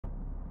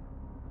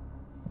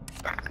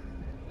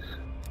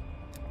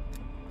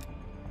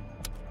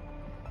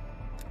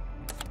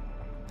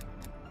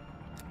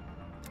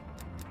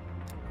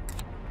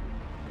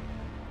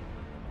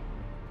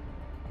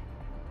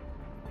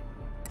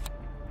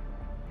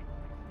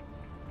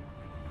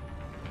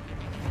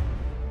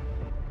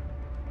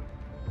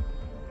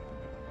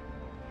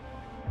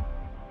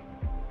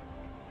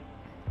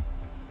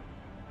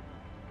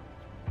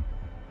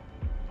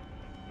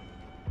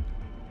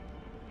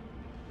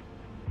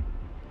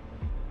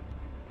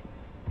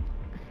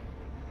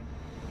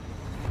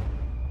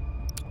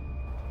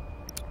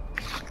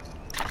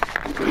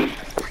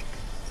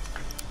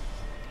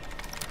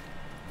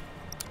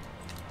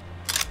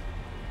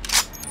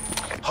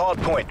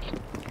Hardpoint.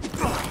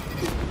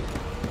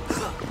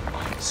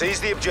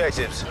 Seize the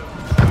objectives.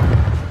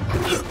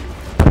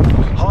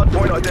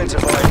 Hardpoint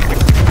identified.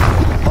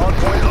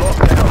 Hardpoint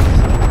locked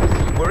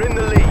down. We're in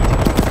the lead.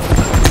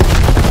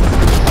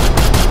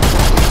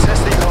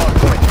 Testing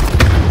hardpoint.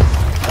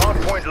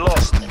 Hardpoint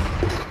lost.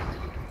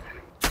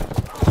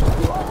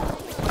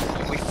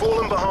 We've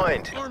fallen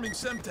behind. Arming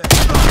Semtex.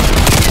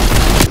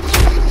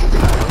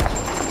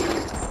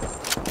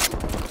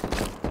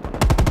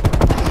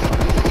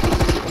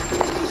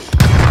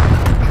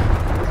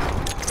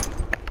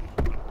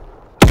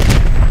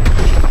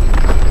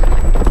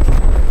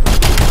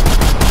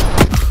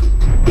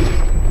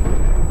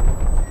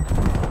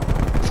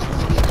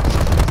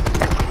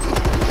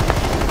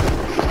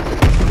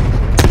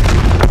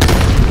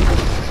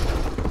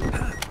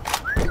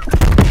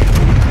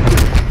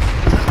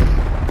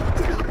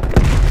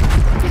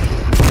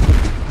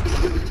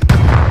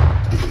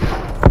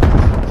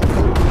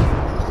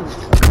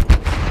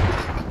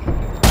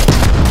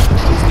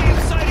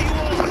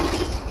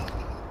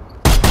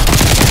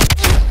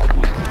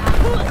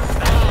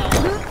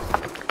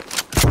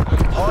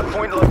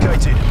 Hardpoint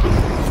located.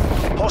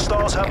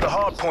 Hostiles have the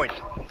hardpoint.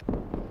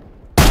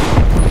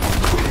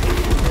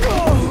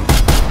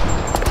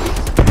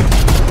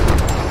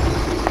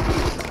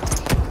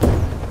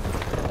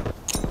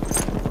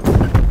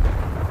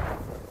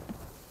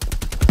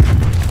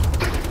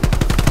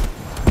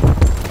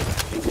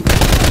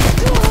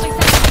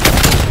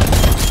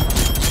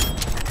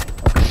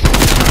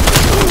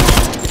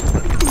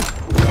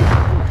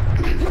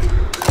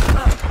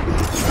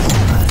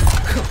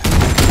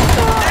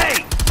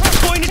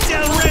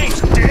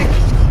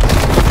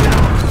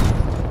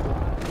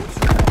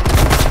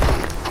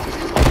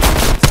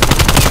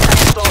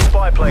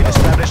 Plane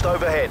established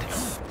overhead.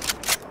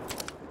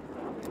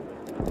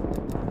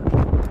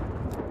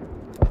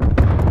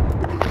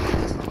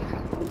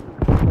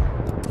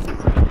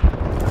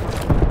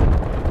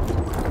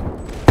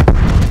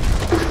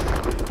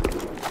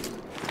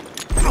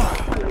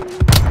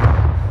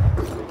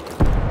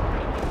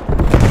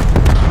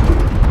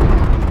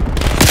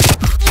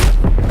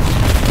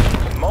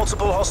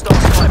 Multiple hostile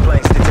spy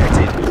planes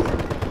detected.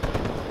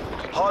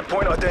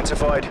 Hardpoint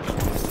identified.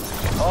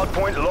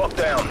 Hardpoint locked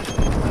down.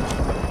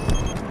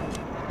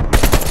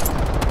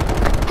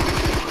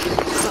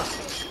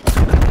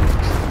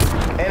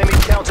 Enemy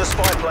counter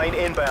spy plane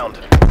inbound.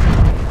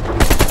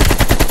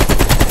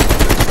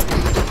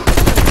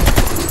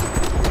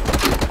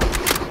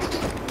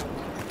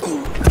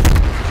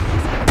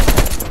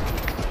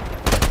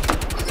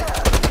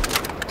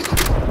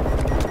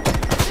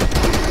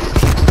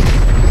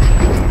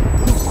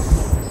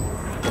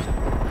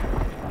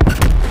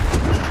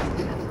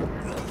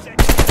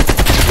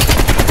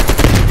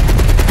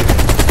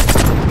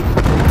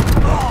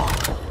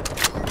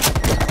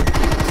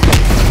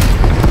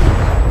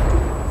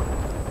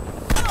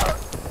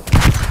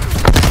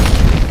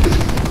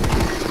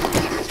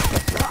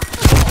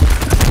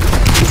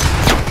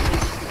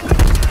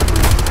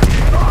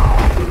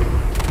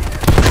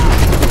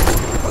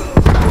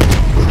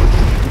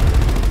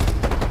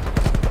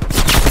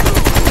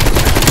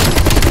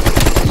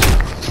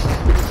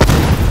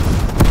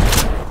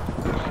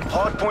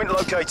 Hardpoint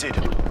located.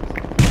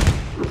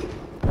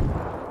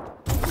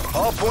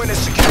 Hardpoint is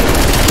secure.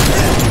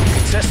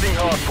 Testing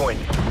hardpoint.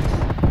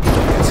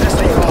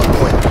 Testing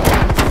hardpoint.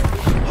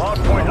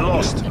 Hardpoint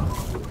lost.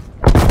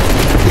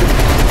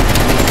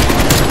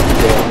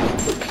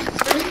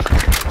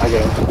 I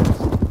get him.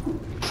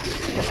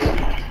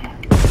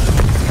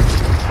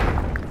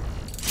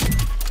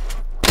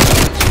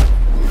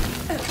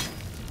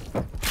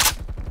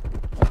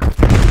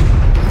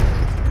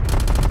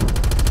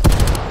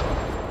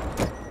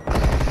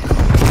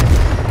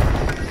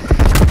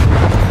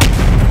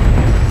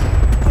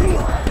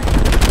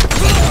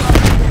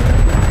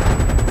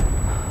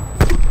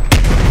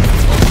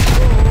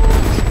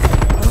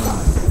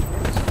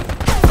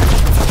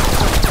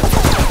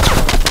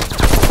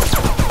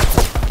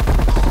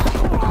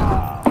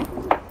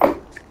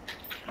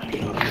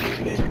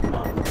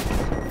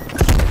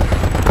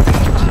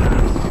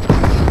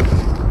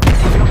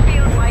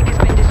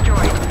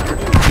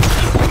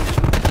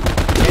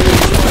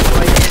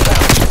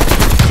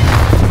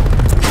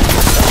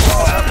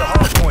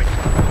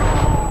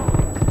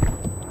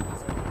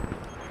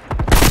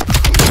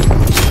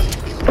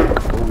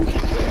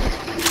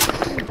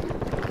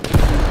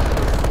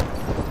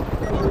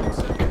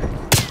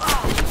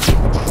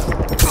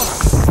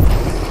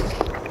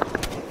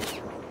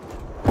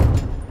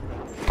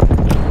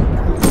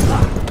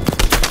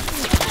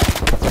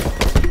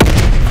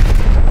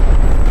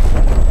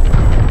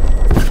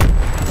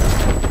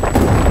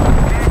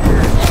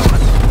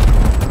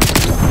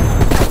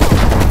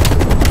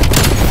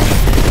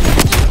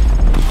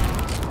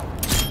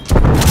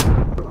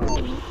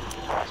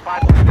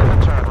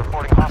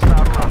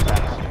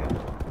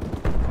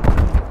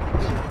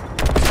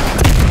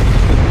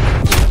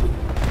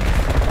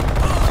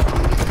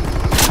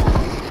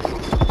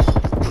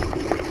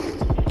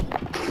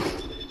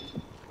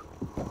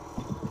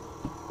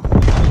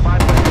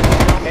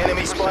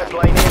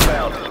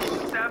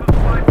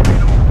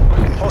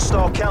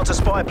 Hostile counter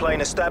spy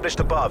plane established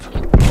above.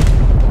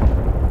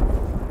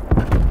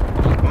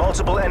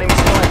 Multiple enemy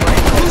spy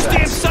plane Whose damn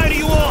contacts. side are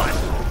you on?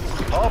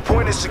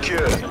 Hardpoint is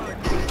secured.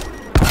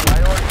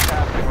 Priority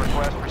tasking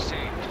request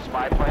received.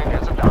 Spy plane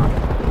has a dock.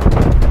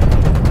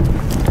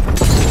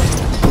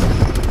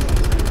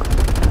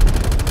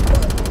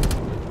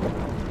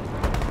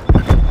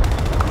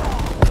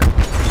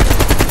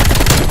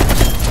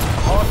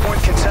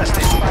 Hardpoint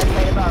contested.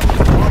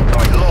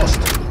 Hardpoint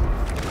lost.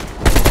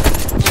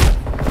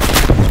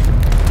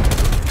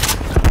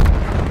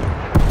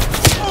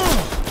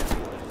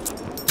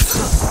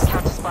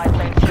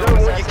 You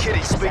don't want your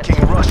kitty speaking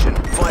Russian.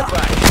 Fight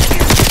back.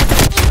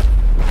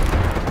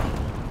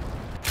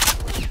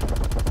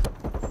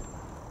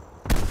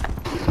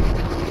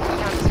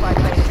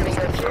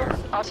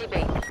 RTB.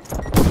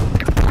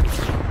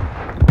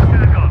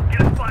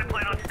 Get a spy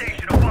plane on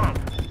station above.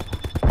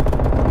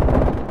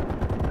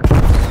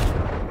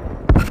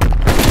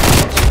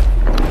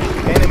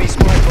 Enemy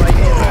spy plane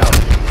inbound.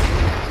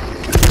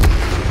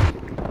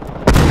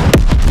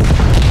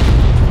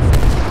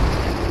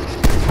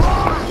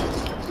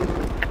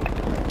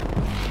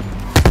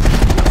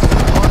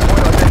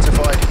 Hardpoint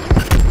identified.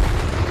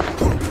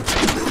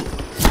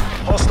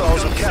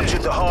 Hostiles have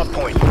captured the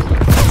hardpoint.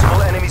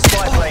 Multiple enemy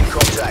spy plane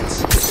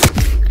contacts.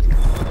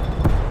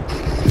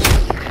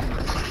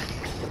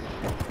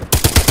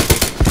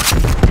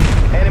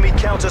 Enemy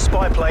counter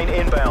spy plane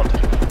inbound.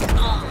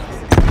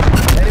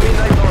 Enemy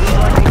napalm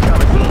strike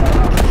incoming.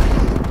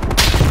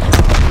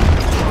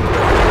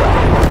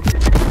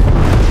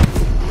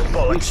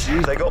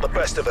 Bollocks, they got the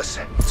best of us.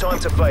 Time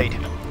to fade.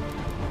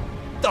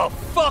 The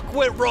fuck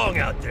went wrong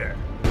out there?